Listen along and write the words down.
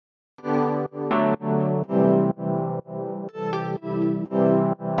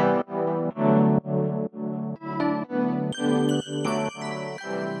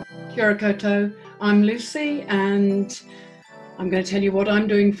Kia ora koutou. I'm Lucy and I'm going to tell you what I'm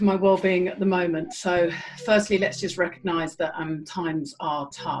doing for my well-being at the moment. So firstly, let's just recognise that times are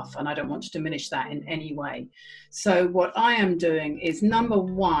tough and I don't want to diminish that in any way. So what I am doing is, number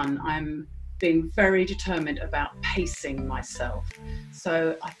one, I'm being very determined about pacing myself.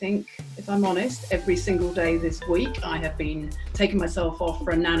 So I think, if I'm honest, every single day this week I have been taking myself off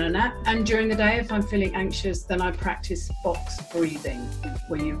for a nano nap. And during the day, if I'm feeling anxious, then I practice box breathing,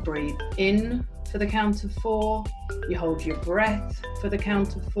 where you breathe in for the count of 4, you hold your breath for the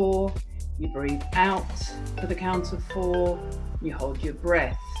count of 4, you breathe out for the count of 4, you hold your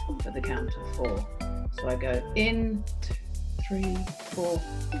breath for the count of 4. So I go in, 2, 3, 4,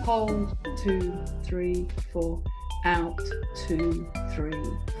 hold, 2, 3, 4, out, 2, 3,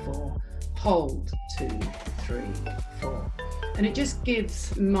 4, hold, 2, 3, 4. And it just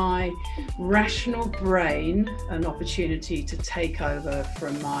gives my rational brain an opportunity to take over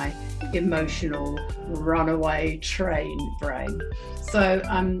from my emotional runaway train brain. So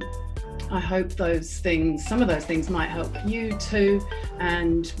I hope some of those things might help you too.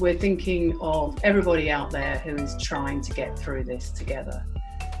 And we're thinking of everybody out there who is trying to get through this together.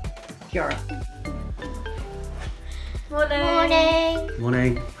 Kia ora. Morning.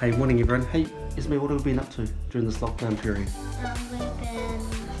 Morning. Hey, morning everyone. Hey, Ismail, what have we been up to during this lockdown period? We've been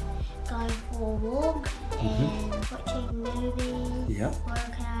going for a walk and watching movies, Yep.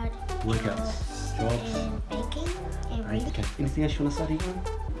 Workouts, jobs, and baking and reading. Okay. Anything else you want to say, everyone?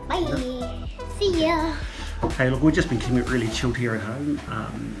 Bye. See ya. Hey, look, we've just been keeping it really chilled here at home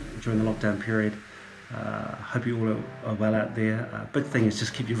during the lockdown period. Hope you all are well out there. Big thing is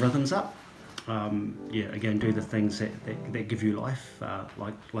just keep your rhythms up. Again, do the things that give you life.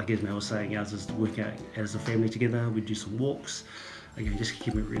 Like Ismail was saying, ours is to work out as a family together. We do some walks. Again, just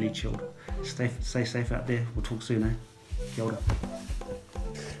keep it really chilled. Stay safe out there. We'll talk soon, eh? Kia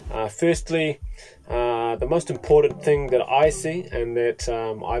ora. Firstly, the most important thing that I see and that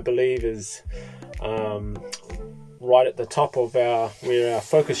I believe is right at the top of where our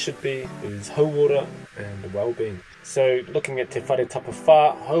focus should be is hauora and well-being. So looking at te whare tapa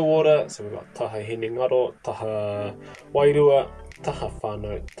whā, hauora, so we've got taha hene ngaro, taha wairua, taha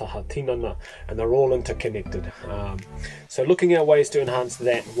whānau, taha tinana, and they're all interconnected. So looking at ways to enhance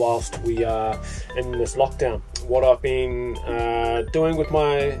that whilst we are in this lockdown. What I've been doing with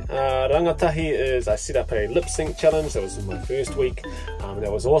my rangatahi is I set up a lip sync challenge. That was in my first week.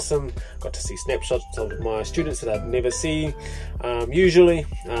 That was awesome. Got to see snapshots of my students that I'd never see usually,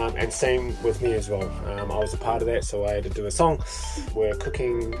 and same with me as well. I was a part of that, so I had to do a song. We're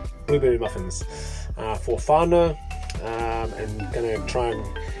cooking blueberry muffins for whānau, and gonna try and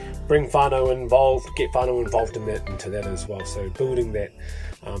bring whānau involved, get whānau involved into that as well. So building that,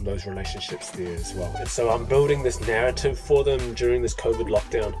 those relationships there as well. And so I'm building this narrative for them during this COVID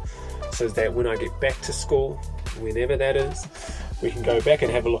lockdown, so that when I get back to school, whenever that is, we can go back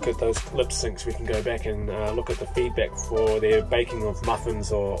and have a look at those lip syncs. We can go back and look at the feedback for their baking of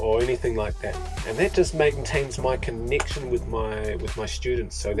muffins or anything like that. And that just maintains my connection with my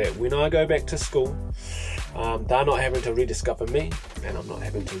students, so that when I go back to school, they're not having to rediscover me, and I'm not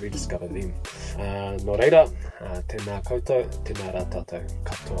having to rediscover them. Nō reira, tēnā koutou, tēnā rā tātou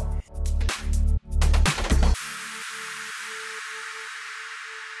katoa.